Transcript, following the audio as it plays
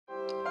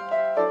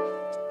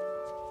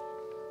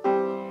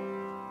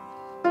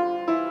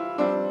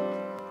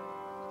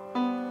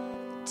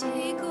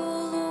Take,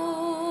 O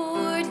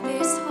Lord,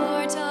 this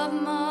heart of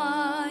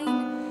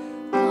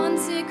mine,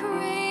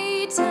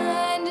 consecrate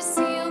and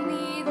seal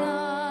me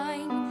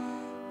thine.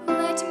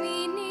 Let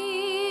me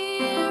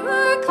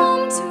nearer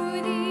come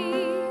to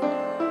thee,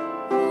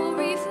 O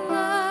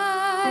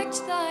reflect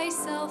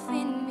thyself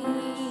in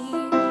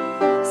me.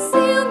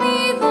 Seal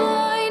me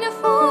thine,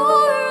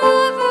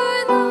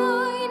 forever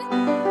thine,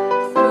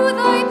 through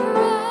thy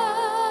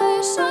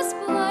precious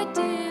blood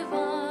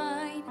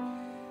divine.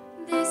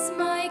 This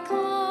my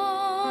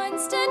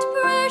constant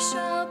prayer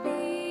shall be.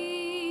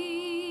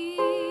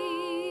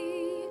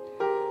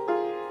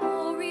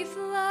 Oh,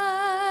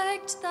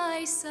 reflect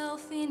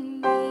thyself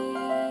in me.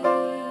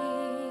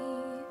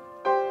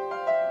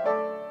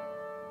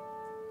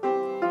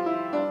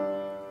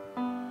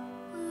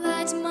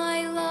 Let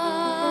my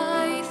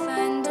life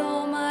and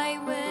all my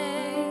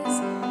ways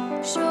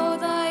show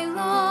thy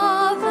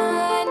love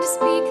and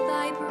speak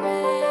thy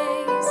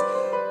praise.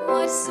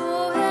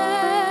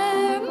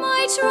 Whatsoe'er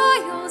my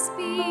trials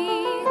be,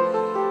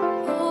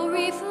 oh,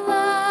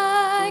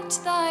 reflect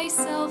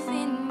thyself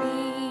in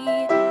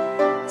me.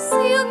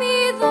 Seal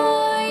me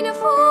thine,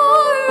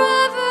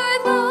 forever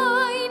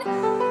thine,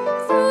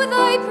 through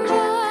thy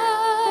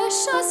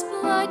precious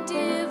blood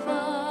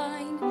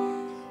divine.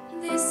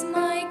 This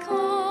my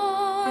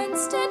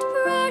constant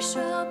prayer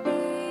shall be.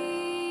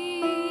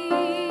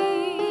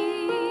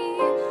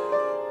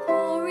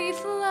 Oh,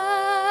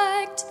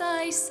 reflect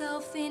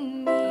thyself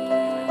in me.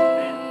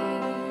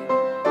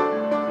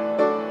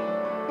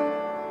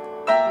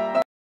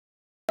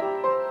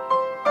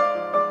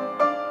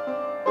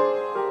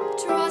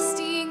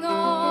 Trusting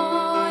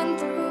on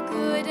through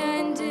good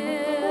and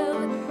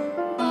ill,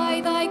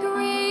 by thy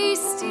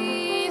grace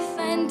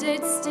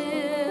defended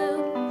still.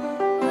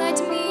 Let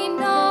me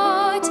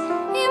not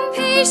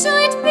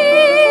impatient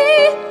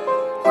be,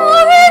 or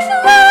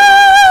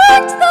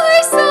reflect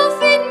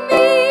thyself in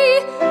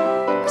me.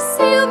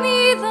 Seal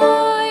me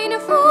thine,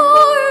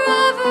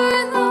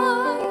 forever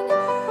thine,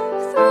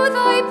 through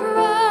thy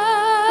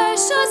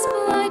precious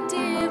blood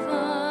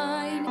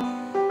divine.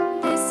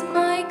 This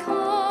my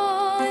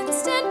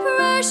constant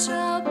prayer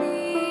shall